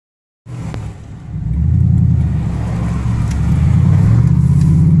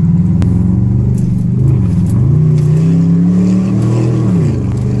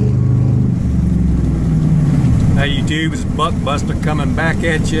YouTube? It's Buckbuster coming back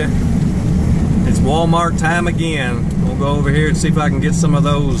at you. It's Walmart time again. We'll go over here and see if I can get some of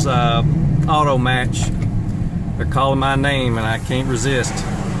those Automatch. They're calling my name and I can't resist.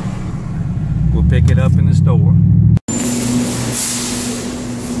 We'll pick it up in the store.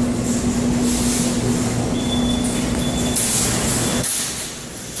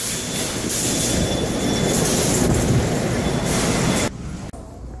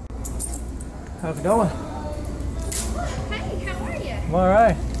 How's it going? Hey, how are you? I'm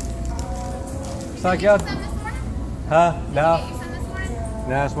alright. Looks like y'all. Huh? No. Did you get your son this morning? No,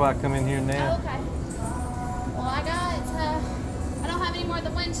 that's why I come in here now. Oh, okay. Well, I don't have any more of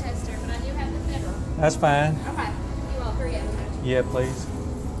the Winchester, but I do have the Federal. That's fine. Okay. You all three of them. Yeah, please.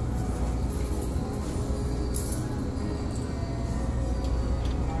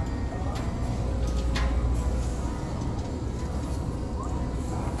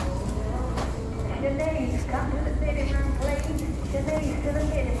 Denise, come to the fitting room, please. Denise, to the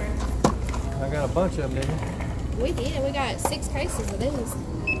fitting room. I got a bunch of them, didn't you? We did. We got 6 cases of these.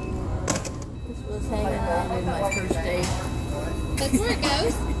 This was hanging on in my first day. That's where it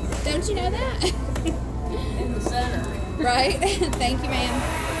goes. Don't you know that? In the center. Right? Thank you, ma'am.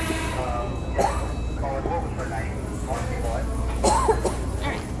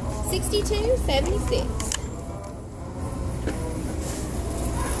 Alright. 62.76.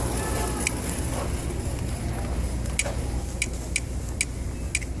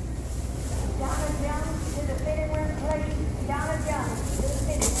 To the fitting room, please. Donna Jones, to the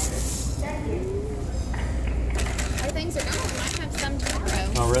fitting room. Thank you. Things are gone. Might have some tomorrow.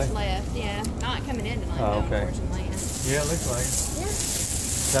 Oh, really? Left, yeah. Not coming in tonight, Oh, though, okay. unfortunately. Yeah, it looks like it. Yeah.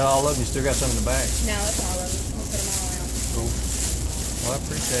 Is that all of them? You still got some in the bag? No, that's all of them. We'll put them all out. Cool. Well, I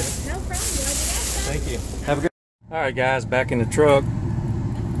appreciate it. No problem. Glad you got some. Thank you. Have a good. All right, guys, back in the truck.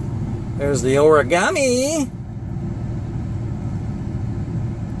 There's the origami.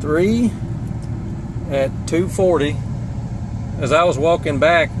 3 at 240. As I was walking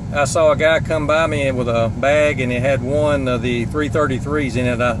back, I saw a guy come by me with a bag, and it had one of the 333s in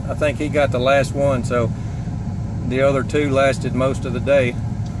it. I think he got the last one, so the other 2 lasted most of the day.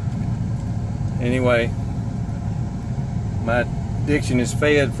 Anyway, my addiction is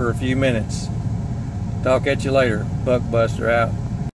fed for a few minutes. Talk at you later. Buckbuster out.